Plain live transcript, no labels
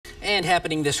And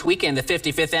happening this weekend, the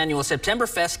 55th annual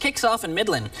Septemberfest kicks off in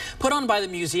Midland. Put on by the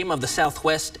Museum of the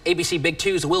Southwest, ABC Big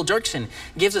 2's Will Dirksen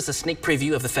gives us a sneak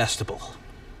preview of the festival.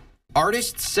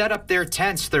 Artists set up their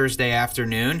tents Thursday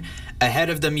afternoon ahead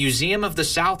of the Museum of the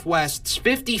Southwest's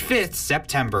 55th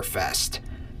Septemberfest.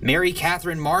 Mary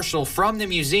Katherine Marshall from the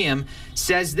museum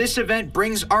says this event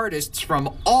brings artists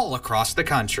from all across the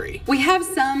country. We have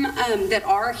some that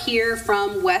are here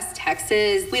from West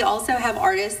Texas. We also have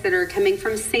artists that are coming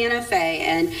from Santa Fe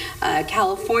and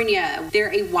California.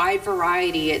 They're a wide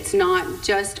variety. It's not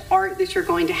just art that you're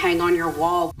going to hang on your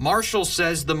wall. Marshall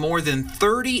says the more than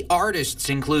 30 artists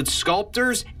include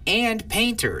sculptors and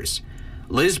painters.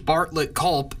 Liz Bartlett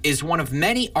Culp is one of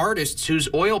many artists whose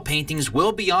oil paintings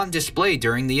will be on display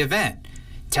during the event,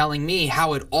 telling me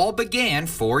how it all began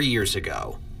 4 years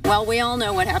ago. Well, we all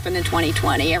know what happened in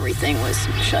 2020. Everything was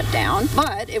shut down,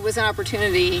 but it was an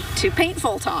opportunity to paint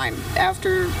full-time.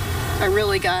 After I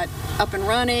really got up and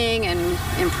running and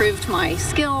improved my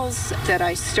skills, that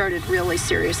I started really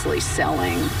seriously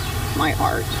selling my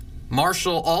art.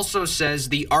 Marshall also says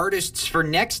the artists for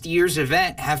next year's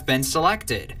event have been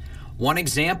selected. One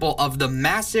example of the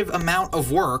massive amount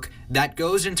of work that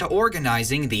goes into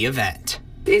organizing the event.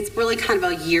 It's really kind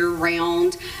of a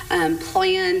year-round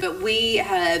plan, but we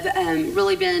have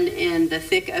really been in the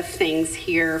thick of things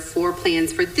here for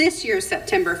plans for this year's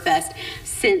Septemberfest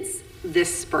since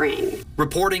this spring.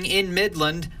 Reporting in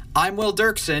Midland, I'm Will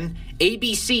Dirksen,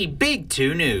 ABC Big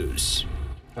 2 News.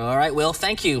 All right, Will,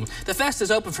 thank you. The fest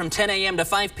is open from 10 a.m. to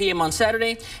 5 p.m. on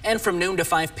Saturday and from noon to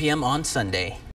 5 p.m. on Sunday.